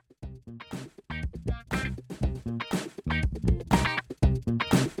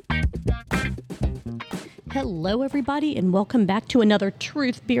Hello, everybody, and welcome back to another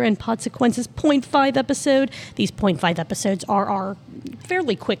Truth, Beer, and Podsequences 0.5 episode. These 0.5 episodes are our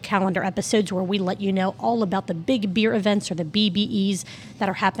fairly quick calendar episodes where we let you know all about the big beer events or the BBEs that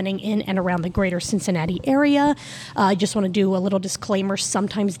are happening in and around the greater Cincinnati area. I just want to do a little disclaimer.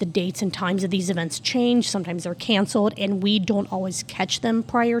 Sometimes the dates and times of these events change. Sometimes they're canceled, and we don't always catch them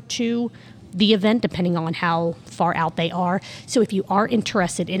prior to the event, depending on how far out they are. So if you are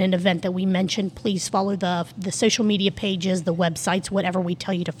interested in an event that we mentioned, please follow the social media pages, the websites, whatever we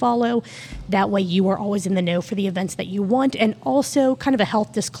tell you to follow. That way you are always in the know for the events that you want. And also, kind of a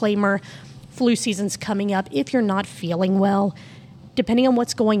health disclaimer, flu season's coming up. If you're not feeling well, depending on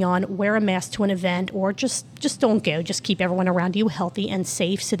what's going on, wear a mask to an event or just don't go. Just keep everyone around you healthy and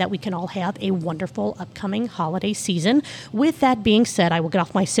safe so that we can all have a wonderful upcoming holiday season. With that being said, I will get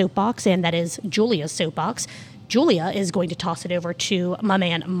off my soapbox, and that is Julia's soapbox. Julia is going to toss it over to my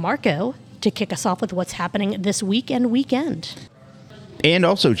man Marco to kick us off with what's happening this week and weekend. And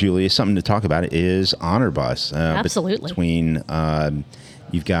also, Julia, something to talk about is Honor Bus. Absolutely. Between,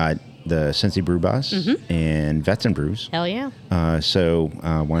 you've got the Cincy Brew Bus and Vets and Brews. Hell yeah. So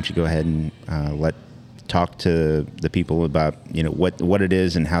why don't you go ahead and talk to the people about, what it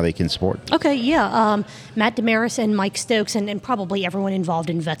is and how they can support. Okay, yeah. Matt Damaris and Mike Stokes and probably everyone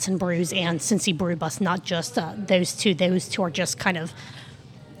involved in Vets and Brews and Cincy Brew Bus, not just those two. Those two are just kind of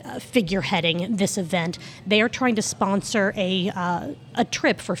figureheading this event. They are trying to sponsor a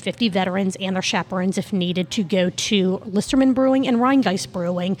trip for 50 veterans and their chaperones, if needed, to go to Listerman Brewing and Rheingeist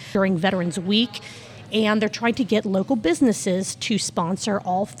Brewing during Veterans Week. And they're trying to get local businesses to sponsor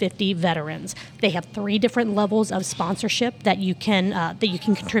all 50 veterans. They have 3 different levels of sponsorship that you can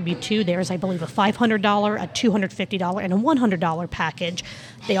contribute to. There's, I believe, a $500, a $250, and a $100 package.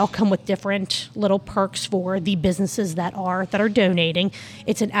 They all come with different little perks for the businesses that are donating.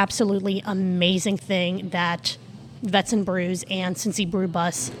 It's an absolutely amazing thing that Vets and Brews and Cincy Brew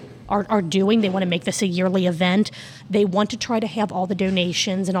Bus are doing. They want to make this a yearly event. They want to try to have all the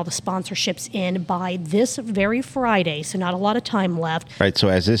donations and all the sponsorships in by this very Friday, so not a lot of time left. Right, so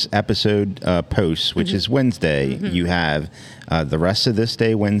as this episode posts, which is Wednesday, you have the rest of this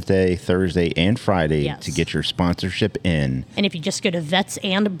day, Wednesday, Thursday, and Friday to get your sponsorship in. And if you just go to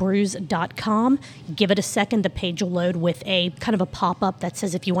vetsandbrews.com, give it a second, the page will load with a kind of a pop-up that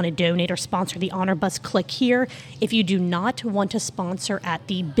says if you want to donate or sponsor the Honor Bus, click here. If you do not want to sponsor at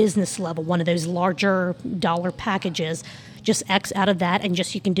the business level, one of those larger dollar packages, just X out of that, and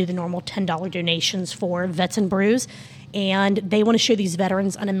just you can do the normal $10 donations for Vets and Brews. And they want to show these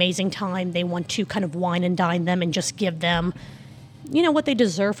veterans an amazing time. They want to kind of wine and dine them and just give them, what they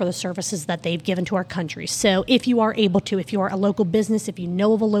deserve for the services that they've given to our country. So if you are able to, if you are a local business, if you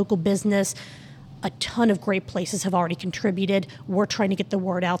know of a local business, a ton of great places have already contributed. We're trying to get the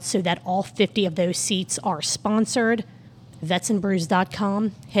word out so that all 50 of those seats are sponsored.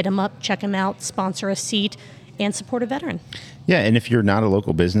 Vetsandbrews.com, hit them up, check them out, sponsor a seat, and support a veteran. Yeah, and if you're not a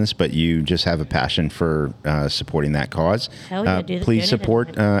local business, but you just have a passion for supporting that cause, please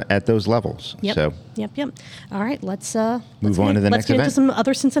support at those levels. Yep. Yep. All right, let's move on to the next event. Let's get into some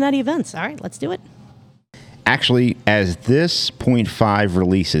other Cincinnati events. All right, let's do it. Actually, as this 0.5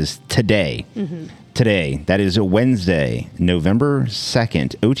 releases today, that is a Wednesday, November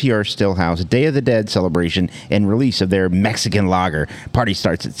 2nd, OTR Stillhouse Day of the Dead celebration and release of their Mexican lager. Party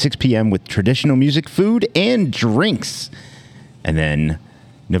starts at 6 p.m. with traditional music, food, and drinks. And then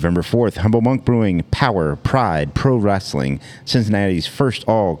November 4th, Humble Monk Brewing, Power, Pride, Pro Wrestling, Cincinnati's first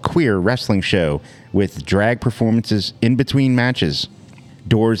all-queer wrestling show with drag performances in between matches.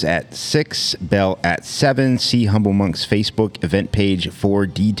 Doors at 6, bell at 7. See Humble Monk's Facebook event page for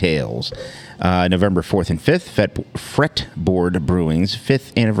details. November 4th and 5th, Fretboard Brewing's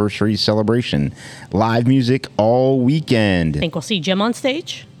 5th anniversary celebration. Live music all weekend. Think we'll see Jim on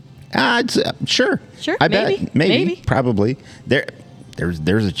stage? Sure. I bet. Maybe. Probably. There's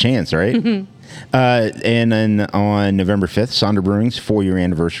a chance, right? And then on November 5th, Sonder Brewing's 4-year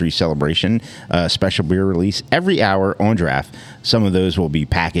anniversary celebration, special beer release every hour on draft. Some of those will be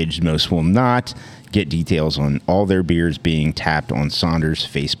packaged, most will not. Get details on all their beers being tapped on Sonder's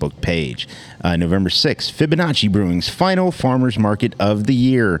Facebook page. November 6th, Fibonacci Brewing's final farmers market of the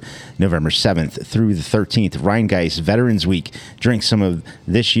year. November 7th through the 13th, Rheingeist Veterans Week. Drink some of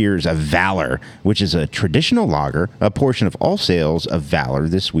this year's Valor, which is a traditional lager. A portion of all sales of Valor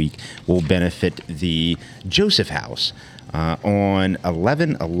this week will benefit the Joseph House on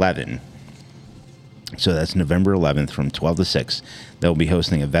 11/11. So that's November 11th from 12 to 6. They'll be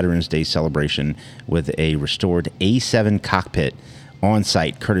hosting a Veterans Day celebration with a restored A7 cockpit on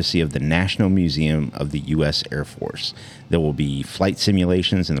site, courtesy of the National Museum of the U.S. Air Force. There will be flight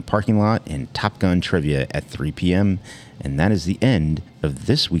simulations in the parking lot and Top Gun trivia at 3 p.m., and that is the end of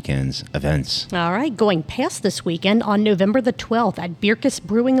this weekend's events. All right, going past this weekend, on November the 12th at Bierkus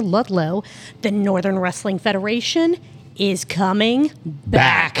Brewing Ludlow, the Northern Wrestling Federation is coming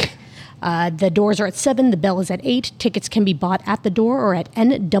back. The doors are at 7, the bell is at 8. Tickets can be bought at the door or at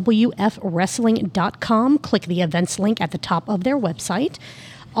nwfwrestling.com. Click the events link at the top of their website.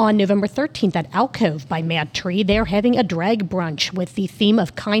 On November 13th at Alcove by Mad Tree, they're having a drag brunch with the theme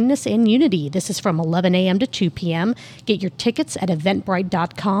of kindness and unity. This is from 11 a.m. to 2 p.m. Get your tickets at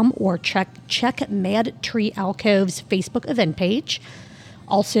eventbrite.com or check Mad Tree Alcove's Facebook event page.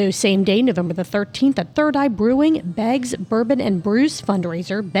 Also, same day, November the 13th, at Third Eye Brewing, Bags, Bourbon, and Brews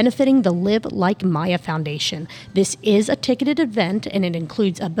fundraiser benefiting the Live Like Maya Foundation. This is a ticketed event, and it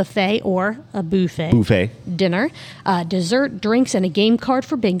includes a buffet or a buffet dinner, dessert, drinks, and a game card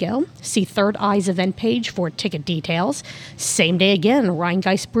for bingo. See Third Eye's event page for ticket details. Same day again,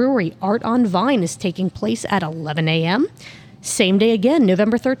 Rheingeist Brewery, Art on Vine is taking place at 11 a.m., Same day again,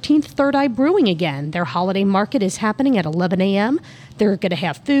 November 13th, Third Eye Brewing again. Their holiday market is happening at 11 a.m. They're going to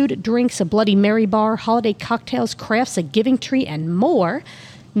have food, drinks, a Bloody Mary bar, holiday cocktails, crafts, a giving tree, and more.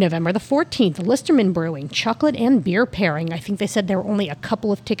 November the 14th, Listerman Brewing, chocolate and beer pairing. I think they said there were only a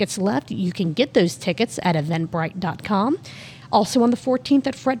couple of tickets left. You can get those tickets at eventbrite.com. Also on the 14th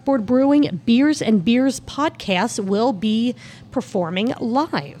at Fretboard Brewing, Beers and Beers podcast will be performing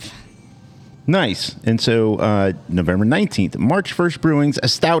live. Nice. And so November 19th, March 1st Brewing's A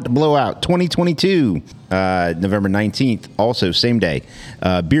Stout Blowout 2022. November 19th, also same day,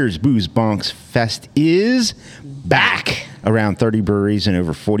 Beers, Booze, Bonks Fest is back. Around 30 breweries and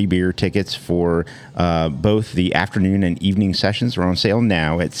over 40 beer tickets for both the afternoon and evening sessions are on sale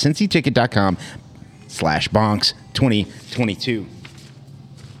now at cincyticket.com/bonks 2022.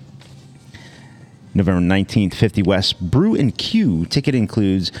 November 19th, 50 West Brew and Q. Ticket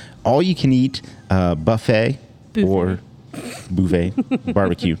includes all-you-can-eat buffet or buffet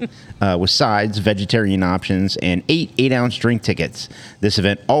barbecue with sides, vegetarian options, and 8-ounce drink tickets. This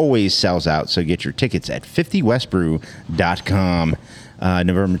event always sells out, so get your tickets at 50westbrew.com.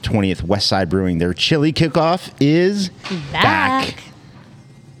 November 20th, Westside Brewing. Their chili kickoff is back.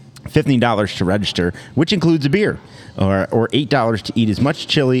 $15 to register, which includes a beer, or $8 to eat as much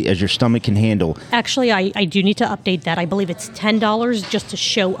chili as your stomach can handle. Actually, I do need to update that. I believe it's $10 just to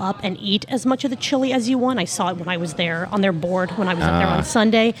show up and eat as much of the chili as you want. I saw it when I was there on their board when I was up there on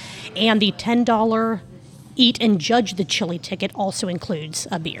Sunday. And the $10 eat and judge the chili ticket also includes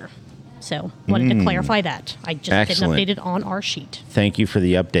a beer. So, wanted to clarify that. I just didn't update it on our sheet. Thank you for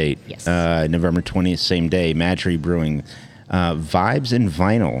the update. Yes. November 20th, same day, Mad Tree Brewing. Vibes and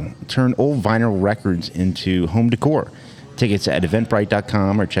Vinyl. Turn old vinyl records into home decor. Tickets at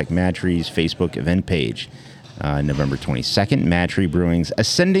eventbrite.com or check Mad Tree's Facebook event page. November 22nd, Mad Tree Brewing's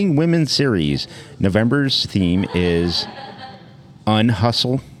Ascending Women's Series. November's theme is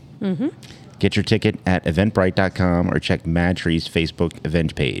Unhustle. Mm-hmm. Get your ticket at eventbrite.com or check Mad Tree's Facebook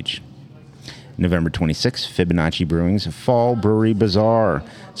event page. November 26th, Fibonacci Brewing's Fall Brewery Bazaar.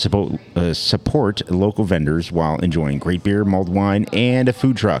 Support local vendors while enjoying great beer, mulled wine, and a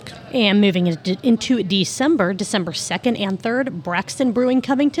food truck. And moving into December 2nd and 3rd, Braxton Brewing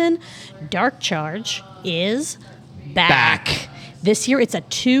Covington, Dark Charge is back. This year, it's a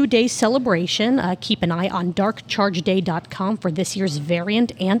 2-day celebration. Keep an eye on darkchargeday.com for this year's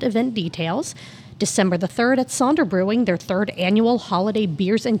variant and event details. December the 3rd at Sonder Brewing, their 3rd annual holiday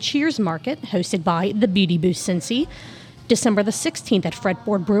beers and cheers market, hosted by the Beauty Boost Cincy. December the 16th at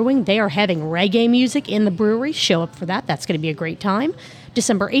Fretboard Brewing, they are having reggae music in the brewery. Show up for that. That's going to be a great time.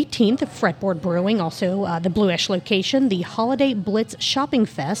 December 18th at Fretboard Brewing, also the Blue Ash location, the Holiday Blitz Shopping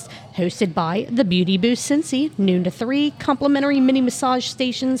Fest, hosted by the Beauty Boost Cincy, noon to 3. Complimentary mini massage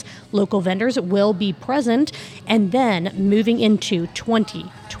stations. Local vendors will be present. And then moving into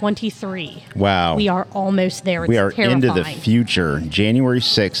 2023. Wow. We are almost there. It's we are terrifying. into the future. January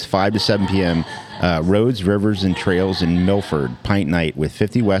 6th, 5 to 7 p.m., Roads, Rivers, and Trails in Milford, Pint Night with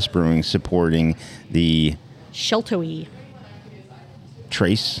 50 West Brewing supporting the Sheltoe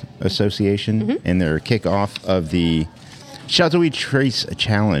Trace Association and their kickoff of the Sheltoe Trace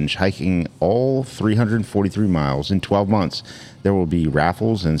Challenge, hiking all 343 miles in 12 months. There will be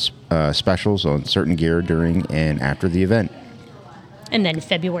raffles and specials on certain gear during and after the event. And then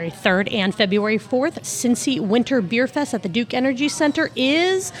February 3rd and February 4th, Cincy Winter Beer Fest at the Duke Energy Center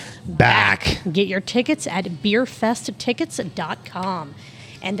is back. Get your tickets at beerfesttickets.com.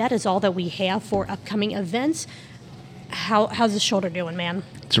 And that is all that we have for upcoming events. How's the shoulder doing, man?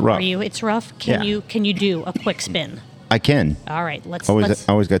 It's rough. It's rough? Can you do a quick spin? I can. All right, let's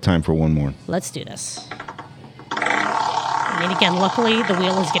Always got time for one more. let's do this. I mean, again, luckily the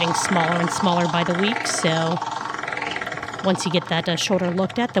wheel is getting smaller and smaller by the week, so once you get that shoulder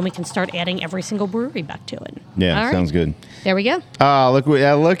looked at, then we can start adding every single brewery back to it. Yeah, All right. sounds good. There we go. Oh,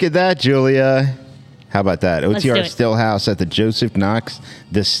 look at that, Julia. How about that? Let's do OTR it. Stillhouse at the Joseph Knox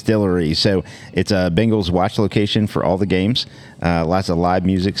Distillery. So it's a Bengals watch location for all the games. Lots of live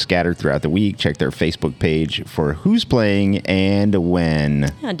music scattered throughout the week. Check their Facebook page for who's playing and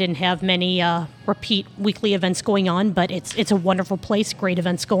when. I didn't have many repeat weekly events going on, but it's a wonderful place. Great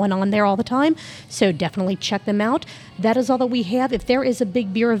events going on there all the time. So definitely check them out. That is all that we have. If there is a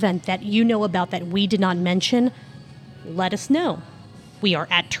big beer event that you know about that we did not mention, let us know. We are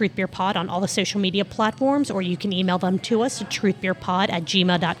at Truth Beer Pod on all the social media platforms, or you can email them to us at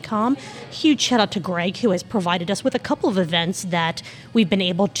truthbeerpod@gmail.com. Huge shout out to Greg, who has provided us with a couple of events that we've been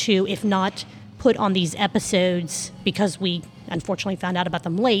able to, if not put on these episodes because we unfortunately found out about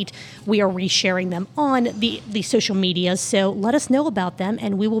them late, we are resharing them on the social media. So let us know about them,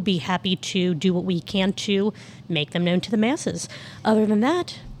 and we will be happy to do what we can to make them known to the masses. Other than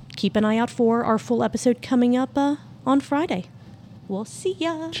that, keep an eye out for our full episode coming up on Friday. We'll see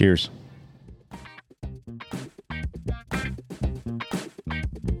ya. Cheers.